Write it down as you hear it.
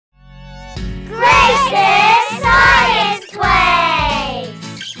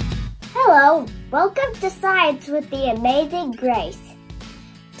Welcome to Science with the Amazing Grace.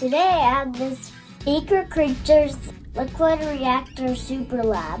 Today I have this Beaker Creatures Liquid Reactor Super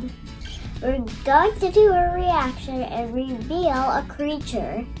Lab. We're going to do a reaction and reveal a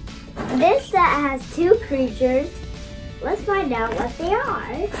creature. This set has two creatures. Let's find out what they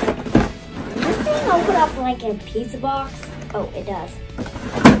are. Does this thing open up like a pizza box? Oh, it does.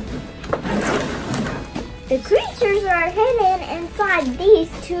 The creatures are hidden inside these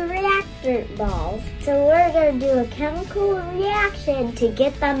two reactor balls. So we're going to do a chemical reaction to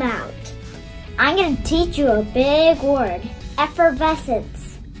get them out. I'm going to teach you a big word,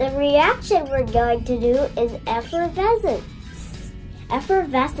 effervescence. The reaction we're going to do is effervescence.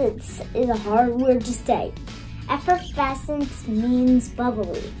 Effervescence is a hard word to say. Effervescence means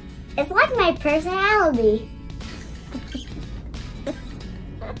bubbly. It's like my personality.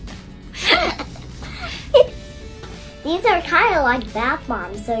 These are kind of like bath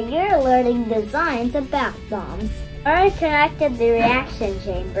bombs, so you're learning the science of bath bombs. I already connected the reaction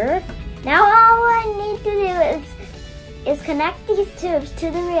chamber. Now all I need to do is connect these tubes to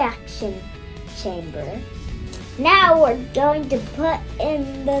the reaction chamber. Now we're going to put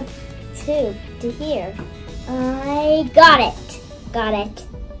in the tube to here. I got it.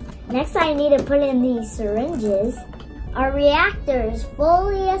 Next I need to put in these syringes. Our reactor is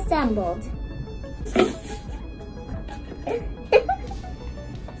fully assembled.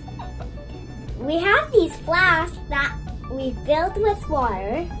 We have these flasks that we filled with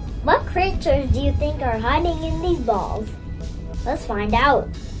water. What creatures do you think are hiding in these balls? Let's find out.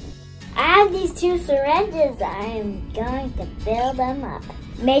 I have these two syringes. I'm going to fill them up.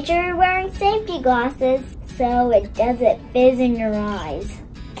 Make sure you're wearing safety glasses so it doesn't fizz in your eyes.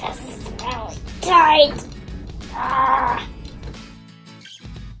 This is really tight.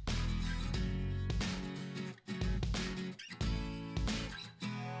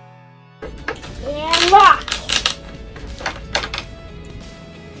 And lock.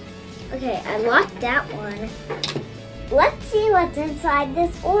 Okay, I locked that one. Let's see what's inside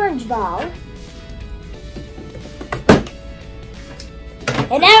this orange ball.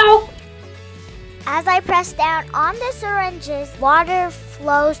 And now, as I press down on the syringes, water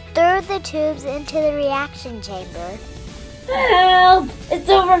flows through the tubes into the reaction chamber. Help! It's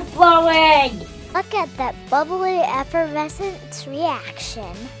overflowing! Look at that bubbly effervescence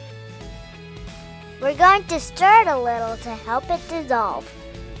reaction. We're going to stir it a little to help it dissolve.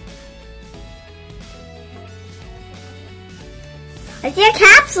 I see a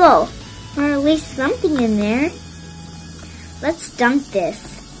capsule, or at least something in there. Let's dunk this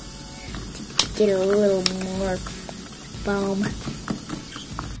to get a little more foam.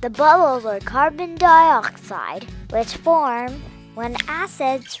 The bubbles are carbon dioxide, which form when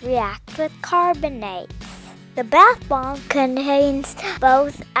acids react with carbonates. The bath bomb contains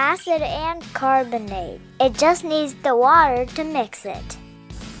both acid and carbonate. It just needs the water to mix it.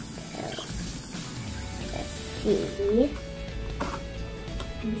 So, let's see.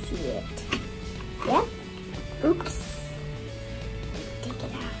 Let me see it. Yep. Oops. Take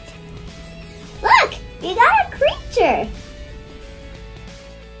it out. Look! You got a creature!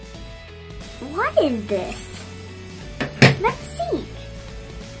 What is this? Let's see.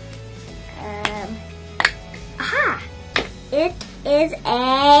 Aha! It is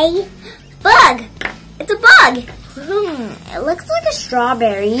a bug! It's a bug! It looks like a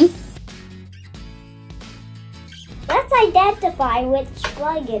strawberry. Let's identify which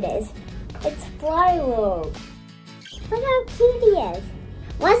bug it is. It's Flylobe. Look how cute he is.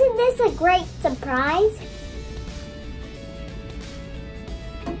 Wasn't this a great surprise?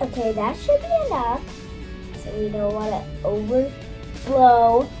 Okay, that should be enough. So we don't want to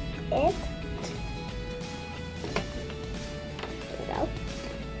overflow it. There we go.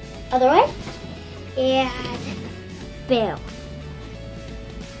 Other way. And fill.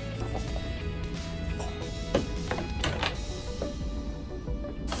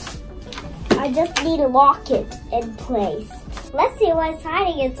 I just need to lock it in place. Let's see what's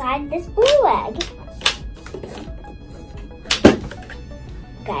hiding inside this blue egg.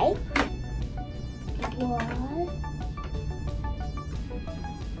 Okay. One.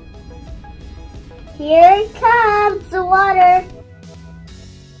 Here comes the water.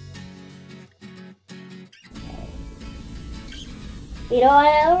 We don't want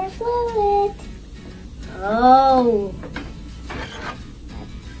to overflow it. Oh.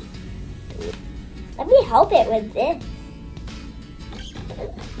 Let me help it with this.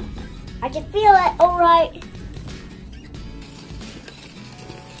 I can feel it, all right.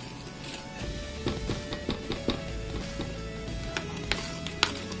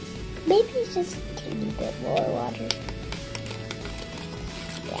 Maybe it's just a teeny bit more water.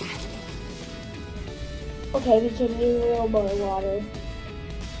 Yeah. Okay, we can use a little more water.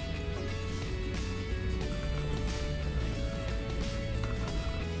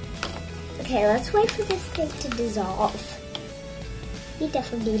 Okay, let's wait for this thing to dissolve. We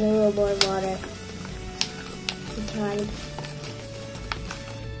definitely need a little more water.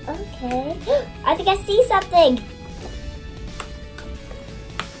 Okay. I think I see something.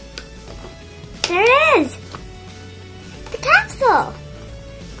 There it is. The capsule.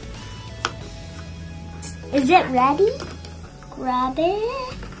 Is it ready? Grab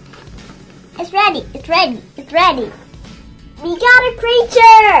it. It's ready. It's ready. It's ready. We got a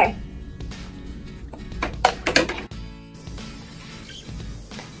creature.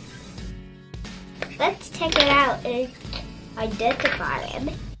 Let's take it out and identify him.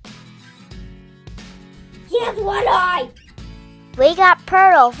 He has one eye. We got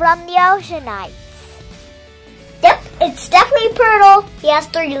Pearl from the Oceanites. Yep, it's definitely Pearl. He has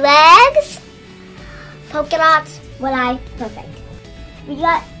 3 legs, polka dots, one eye, perfect. We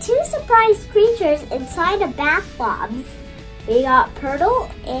got 2 surprise creatures inside of bath bombs. We got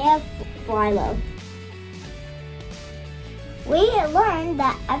Pearl and Philo. We learned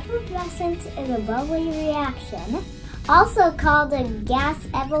that effervescence is a bubbly reaction, also called a gas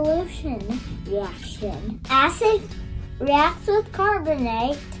evolution reaction. Acid reacts with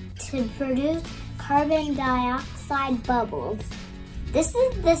carbonate to produce carbon dioxide bubbles. This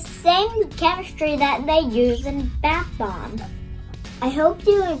is the same chemistry that they use in bath bombs. I hope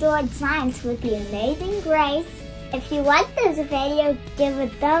you enjoyed science with the amazing Grace. If you liked this video, give a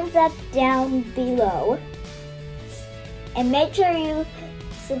thumbs up down below. And make sure you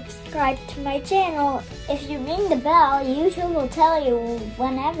subscribe to my channel. If you ring the bell, YouTube will tell you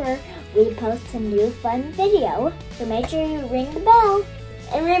whenever we post a new fun video. So make sure you ring the bell.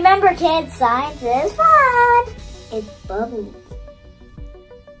 And remember kids, science is fun. It's bubbly.